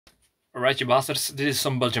Alright, you bastards, this is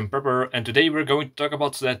Some-Belgian-prepper, and today we're going to talk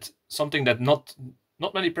about something that not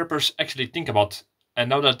many preppers actually think about. And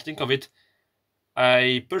now that I think of it,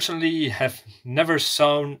 I personally have never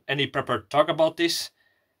seen any prepper talk about this,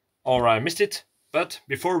 or I missed it. But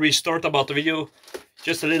before we start about the video,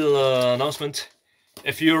 just a little announcement.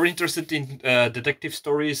 If you're interested in detective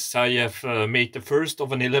stories, I have made the first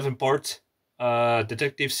of an 11-part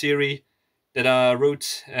detective series that I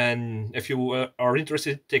wrote, and if you are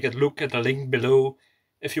interested, take a look at the link below.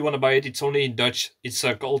 If you want to buy it, it's only in Dutch. It's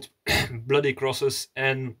called Bloody Crosses,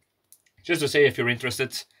 and just to say, if you're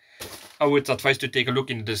interested, I would advise to take a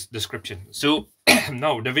look in this description. So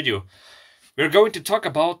now the video. We're going to talk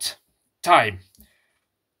about time.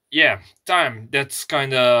 Yeah, time. That's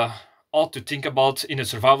kind of odd to think about in a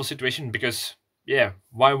survival situation because, yeah,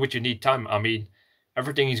 why would you need time? I mean,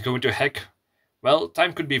 everything is going to heck. Well,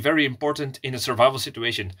 time could be very important in a survival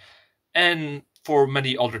situation and for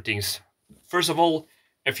many other things. First of all,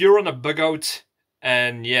 if you're on a bug out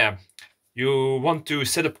and yeah, you want to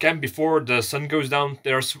set up camp before the sun goes down,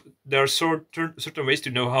 there are certain ways to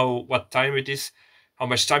know what time it is, how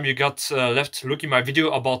much time you got left. Look in my video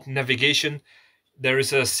about navigation. There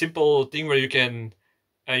is a simple thing where you can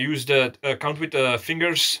use the count with the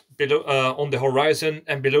fingers below on the horizon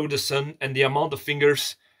and below the sun, and the amount of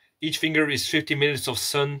fingers. Each finger is 50 minutes of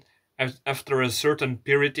sun after a certain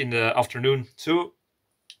period in the afternoon. So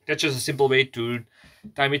that's just a simple way to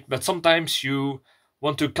time it. But sometimes you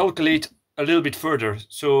want to calculate a little bit further.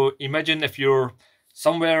 So imagine if you're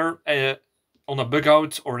somewhere on a bug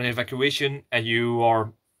out or an evacuation,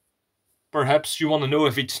 and perhaps you want to know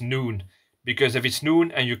if it's noon. Because if it's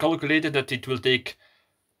noon and you calculated that it will take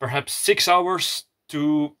perhaps 6 hours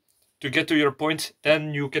to get to your point,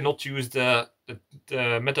 then you cannot use the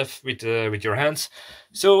method with your hands.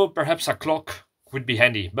 So perhaps a clock would be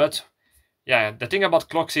handy. But yeah, the thing about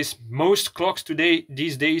clocks is most clocks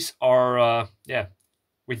these days are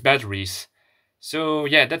with batteries. So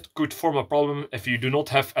yeah, that could form a problem if you do not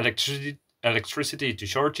have electricity to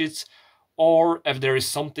charge it, or if there is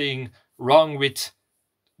something wrong with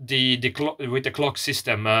with the clock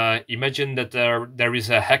system. Imagine that there is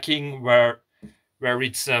a hacking where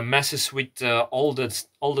it messes with all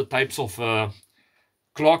the types of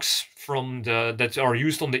clocks that are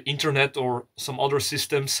used on the internet or some other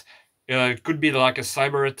systems. It could be like a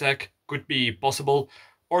cyber attack, could be possible,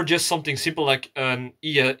 or just something simple like an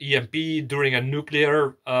EMP during a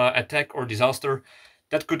nuclear attack or disaster.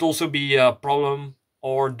 That could also be a problem,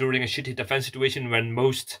 or during a shitty defense situation when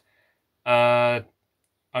most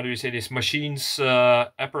how do you say this, machines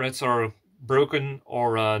apparatus are broken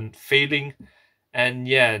or failing. And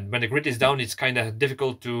yeah, when the grid is down, it's kind of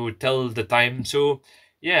difficult to tell the time. So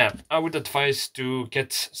yeah, I would advise to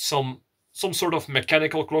get some sort of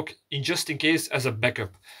mechanical clock in just in case as a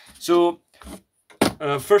backup. So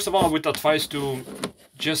first of all, I would advise to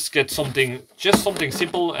just get something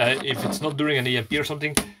simple. If it's not during an EMP or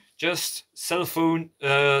something, just cell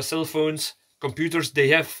phones, computers, they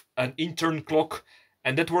have an internal clock,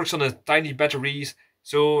 and that works on a tiny batteries.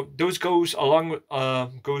 So those goes a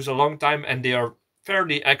long time, and they are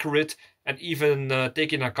fairly accurate, and even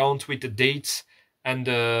take in account with the dates and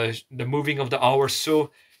the moving of the hours.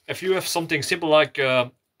 So if you have something simple like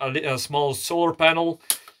a small solar panel,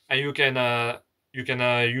 and you can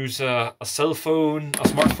use a cell phone, a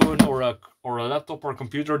smartphone, or a laptop or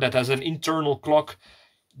computer that has an internal clock,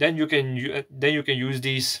 then you can use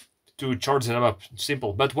these to charge them up.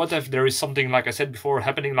 Simple. But what if there is something, like I said before,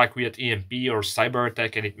 happening like we had EMP or cyber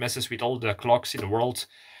attack, and it messes with all the clocks in the world?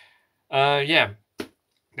 Yeah,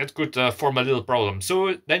 that could form a little problem.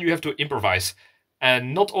 So then you have to improvise,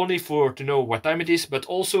 and not only to know what time it is, but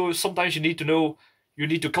also sometimes you need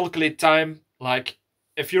to calculate time. Like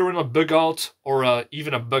if you're in a bug out or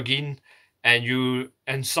even a bug in, and during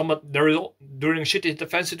a shitty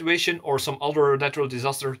defense situation or some other natural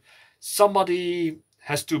disaster, somebody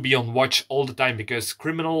has to be on watch all the time, because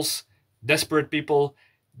criminals, desperate people,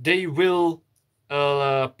 they will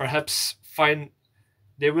perhaps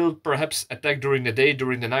attack during the day,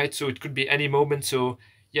 during the night, so it could be any moment. So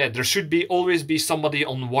yeah, there should always be somebody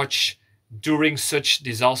on watch during such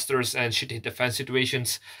disasters and shitty defense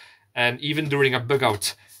situations, and even during a bug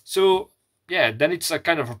out. So yeah, then it's a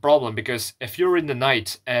kind of a problem, because if you're in the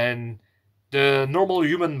night and the normal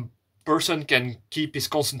human person can keep his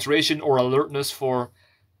concentration or alertness for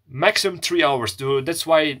maximum 3 hours. That's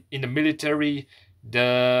why in the military,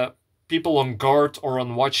 the people on guard or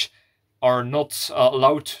on watch are not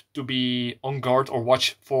allowed to be on guard or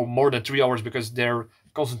watch for more than 3 hours, because their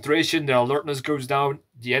concentration, their alertness goes down.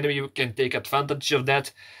 The enemy can take advantage of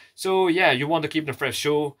that. So yeah, you want to keep them fresh.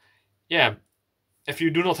 So yeah, if you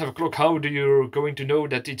do not have a clock, how do you going to know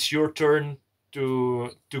that it's your turn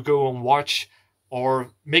to go on watch?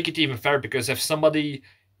 Or make it even fair, because if somebody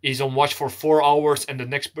is on watch for 4 hours and the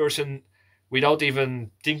next person, without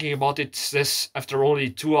even thinking about it, says after only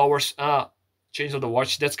 2 hours, change of the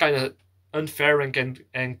watch, that's kind of unfair and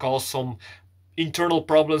can cause some internal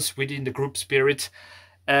problems within the group spirit.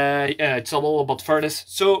 Yeah, it's all about fairness.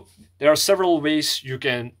 So there are several ways you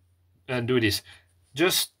can do this.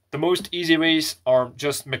 Just the most easy ways are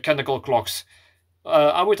just mechanical clocks.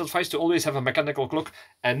 I would advise to always have a mechanical clock,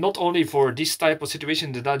 and not only for this type of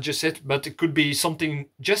situation that I just said, but it could be something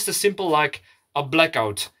just as simple like a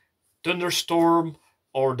blackout, thunderstorm,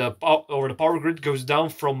 or the power grid goes down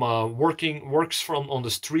from works from on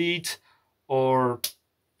the street, or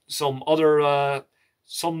some other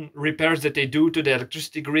some repairs that they do to the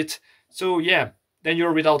electricity grid. So yeah, then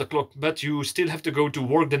you're without a clock, but you still have to go to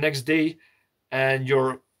work the next day, and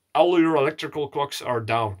all your electrical clocks are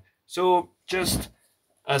down. So just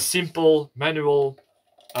a simple manual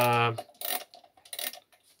uh,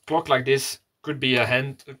 clock like this could be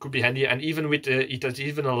handy, and even with it has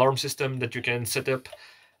even an alarm system that you can set up,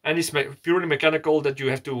 and it's purely mechanical that you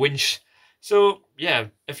have to winch. So yeah,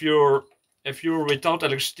 if you're without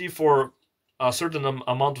electricity for a certain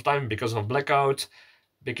amount of time because of blackout,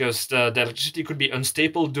 because the electricity could be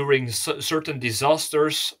unstable during certain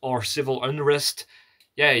disasters or civil unrest,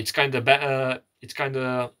 yeah, it's kind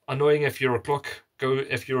of annoying if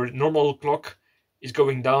your normal clock is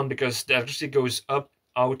going down because the electricity goes up,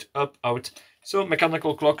 out, up, out. So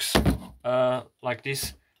mechanical clocks like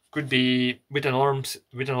this could be with an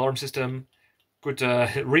alarm system, could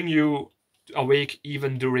ring you awake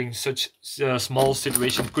even during such small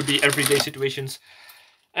situations. Could be everyday situations,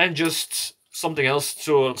 and just something else.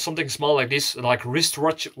 So something small like this, like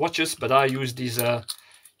watches. But I use these. Yeah,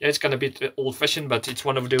 it's kind of a bit old-fashioned, but it's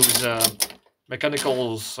one of those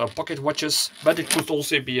mechanical pocket watches. But it could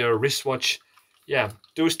also be a wristwatch. Yeah,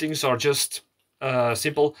 those things are just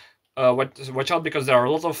simple. Watch out, because there are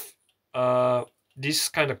a lot of these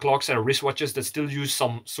kind of clocks and wristwatches that still use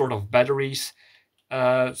some sort of batteries.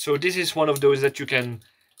 So this is one of those that you can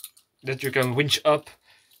winch up,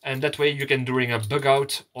 and that way you can, during a bug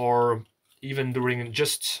out, or even during,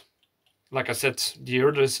 just like I said, the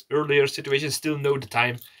earlier situation, still know the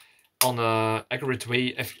time on a accurate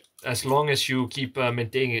way. As long as you keep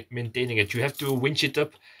maintaining it, you have to winch it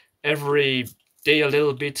up every day a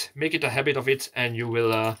little bit, make it a habit of it, and you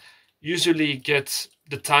will usually get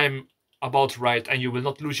the time about right, and you will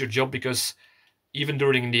not lose your job because even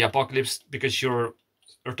during the apocalypse, because you're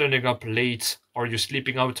turning up late or you're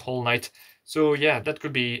sleeping out whole night. So yeah, that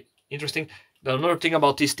could be interesting. Another thing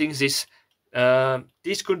about these things is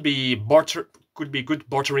these could be good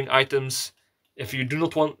bartering items if you do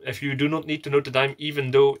not need to know the time,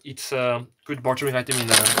 even though it's a good bartering item in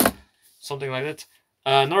something like that.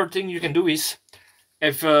 Another thing you can do is,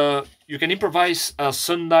 if you can improvise a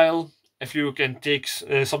sundial, if you can take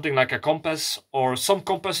something like a compass, or some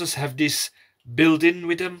compasses have this built in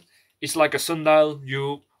with them. It's like a sundial.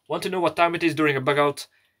 You want to know what time it is during a bug out,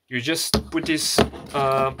 you just put this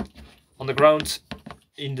on the ground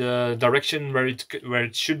in the direction where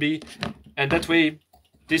it should be, and that way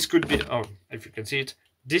this could be, oh, if you can see it,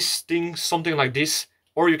 this thing, something like this,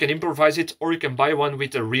 or you can improvise it, or you can buy one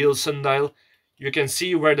with a real sundial. You can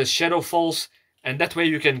see where the shadow falls, and that way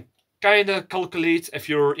you can kind of calculate if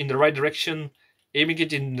you're in the right direction, aiming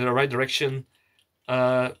it in the right direction,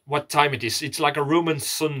 what time it is. It's like a Roman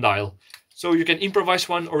sundial. So you can improvise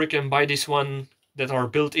one, or you can buy this one that are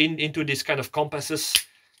built into this kind of compasses.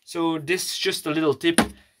 So this is just a little tip,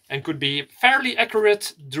 and could be fairly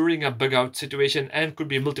accurate during a bug out situation, and could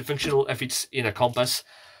be multifunctional if it's in a compass.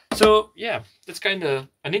 So yeah, that's kind of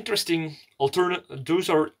an interesting alternative. Those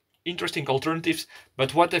are interesting alternatives.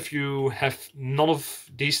 But what if you have none of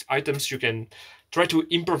these items? You can try to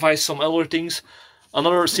improvise some other things.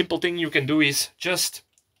 Another simple thing you can do is just,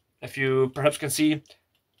 if you perhaps can see,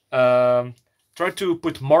 try to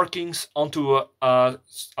put markings onto a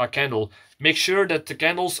candle. Make sure that the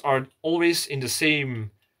candles are always in the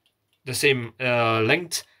same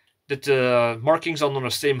length, that the markings are on the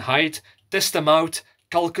same height. Test them out,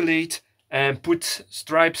 calculate, and put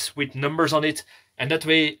stripes with numbers on it. And that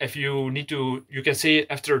way, if you need to, you can say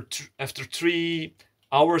after 3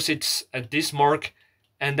 hours it's at this mark,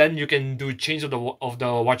 and then you can do change of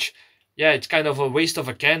the watch. Yeah, it's kind of a waste of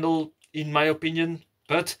a candle in my opinion,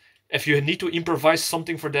 but if you need to improvise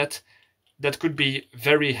something for that, that could be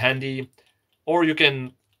very handy. Or you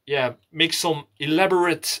can, yeah, make some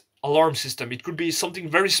elaborate alarm system. It could be something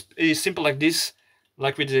very simple like this,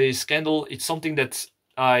 like with this candle. It's something that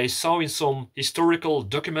I saw in some historical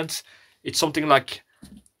documents. It's something like,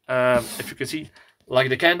 if you can see, like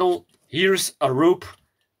the candle. Here's a rope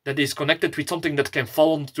that is connected with something that can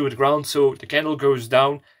fall onto the ground, so the candle goes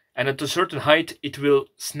down, and at a certain height it will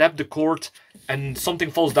snap the cord and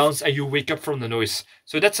something falls down and you wake up from the noise.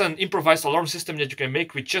 So that's an improvised alarm system that you can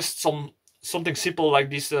make with just something simple like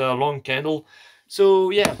this long candle. So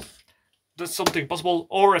yeah, that's something possible.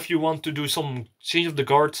 Or if you want to do some change of the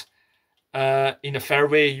guard in a fair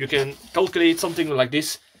way, you can calculate something like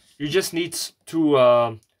this. You just need two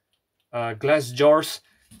glass jars.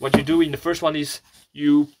 What you do in the first one is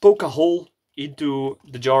you poke a hole into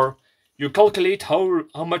the jar. You calculate how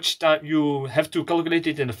much time you have to calculate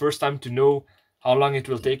it in the first time to know how long it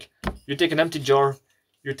will take. You take an empty jar,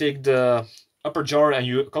 you take the upper jar and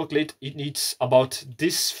you calculate it needs about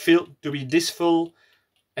this fill to be this full,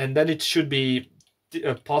 and then it should be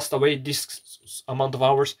passed away this amount of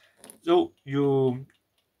hours. So you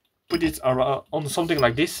put it on something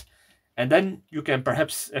like this, and then you can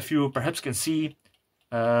perhaps, if you perhaps can see,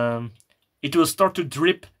 it will start to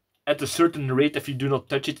drip at a certain rate if you do not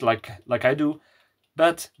touch it like I do.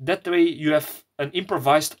 But that way you have an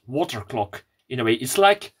improvised water clock in a way. It's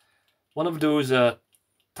like one of those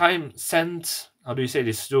time sand, how do you say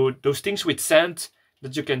this? So those things with sand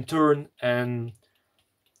that you can turn and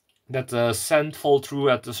that sand fall through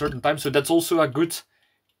at a certain time. So that's also a good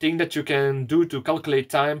thing that you can do to calculate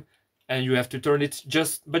time, and you have to turn it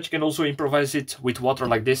but you can also improvise it with water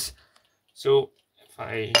like this. So if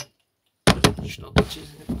I should not touch it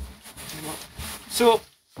anymore. So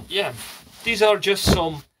yeah, these are just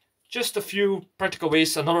a few practical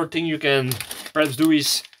ways. Another thing you can perhaps do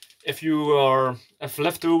is, if you have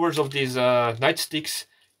leftovers of these nightsticks,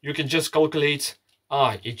 you can just calculate,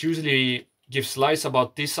 it usually gives lights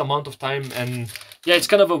about this amount of time, and yeah, it's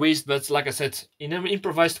kind of a waste, but like I said, in an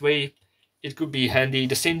improvised way, it could be handy.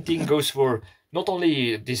 The same thing goes for not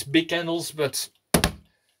only these big candles, but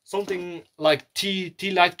something like tea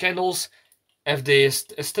light candles. If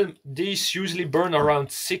these usually burn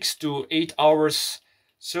around 6 to 8 hours.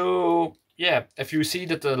 So yeah, if you see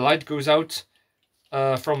that the light goes out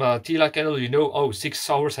from a tea light candle, you know, 6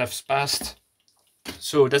 hours have passed.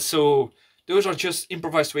 So those are just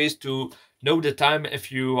improvised ways to know the time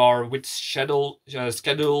if you are with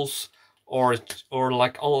schedules or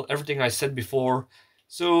like everything I said before.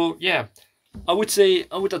 So yeah, I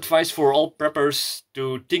would advise for all preppers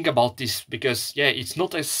to think about this, because yeah, it's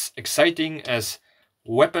not as exciting as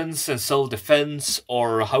weapons and self-defense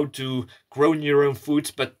or how to grow your own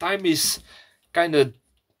food, but time is kind of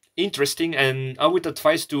interesting, and I would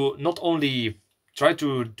advise to not only try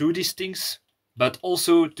to do these things, but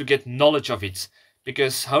also to get knowledge of it.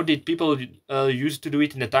 Because how did people used to do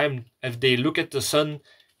it in the time? If they look at the sun,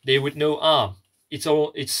 they would know,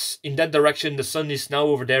 it's in that direction, the sun is now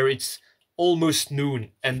over there, it's almost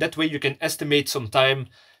noon, and that way you can estimate some time.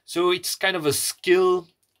 So it's kind of a skill,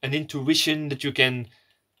 an intuition that you can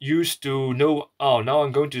use to know, now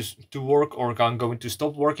I'm going to work, or I'm going to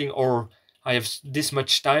stop working, or I have this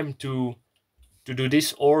much time to do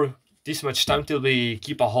this, or this much time till we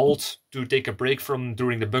keep a halt to take a break from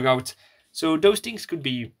during the bug out. So those things could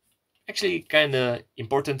be actually kind of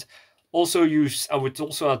important. Also I would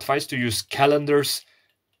also advise to use calendars,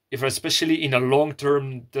 if especially in a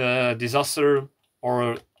long-term disaster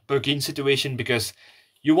or bug-in situation, because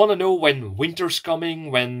you want to know when winter's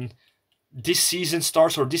coming, when this season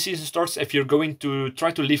starts, if you're going to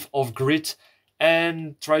try to live off-grid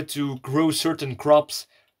and try to grow certain crops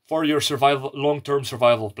for your long-term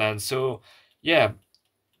survival plan. So yeah,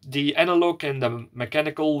 the analog and the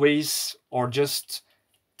mechanical ways, or just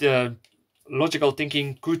the logical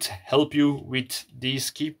thinking, could help you with these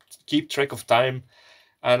keep track of time.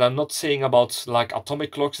 And I'm not saying about like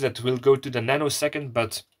atomic clocks that will go to the nanosecond,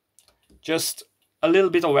 but just a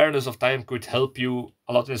little bit awareness of time could help you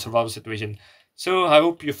a lot in a survival situation. So I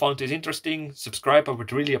hope you found this interesting. Subscribe, I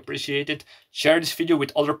would really appreciate it. Share this video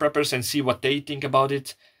with other preppers and see what they think about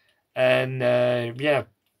it. And yeah,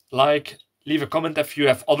 leave a comment if you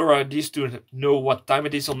have other ideas to know what time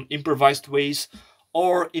it is on improvised ways,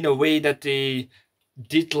 or in a way that they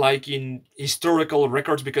did like in historical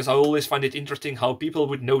records, because I always find it interesting how people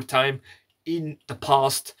would know time in the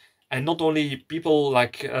past, and not only people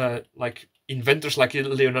like inventors like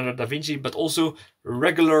Leonardo da Vinci, but also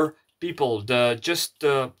regular people, just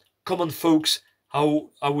common folks. How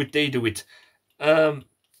would they do it?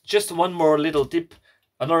 Just one more little tip.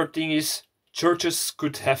 Another thing is, churches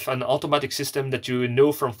could have an automatic system that you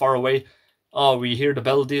know from far away. We hear the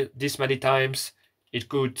bell this many times. It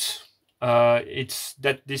could, it's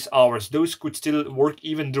that these hours. Those could still work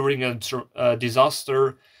even during a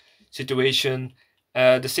disaster situation.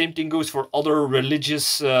 The same thing goes for other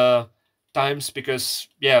religious times, because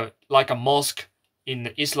yeah, like a mosque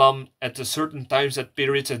in Islam, at a certain times, at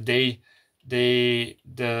periods a day, the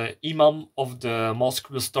imam of the mosque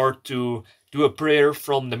will start to do a prayer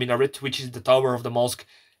from the minaret, which is the tower of the mosque.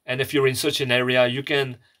 And if you're in such an area, you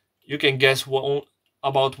can guess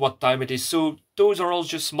about what time it is. So those are all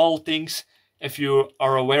just small things. If you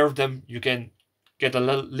are aware of them, you can get a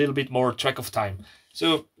little bit more track of time.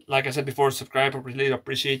 So like I said before, subscribe, I really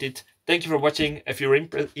appreciate it. Thank you for watching. If you're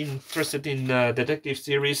interested in detective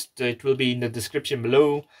series, it will be in the description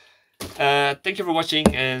below. Thank you for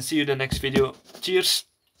watching, and see you in the next video. Cheers!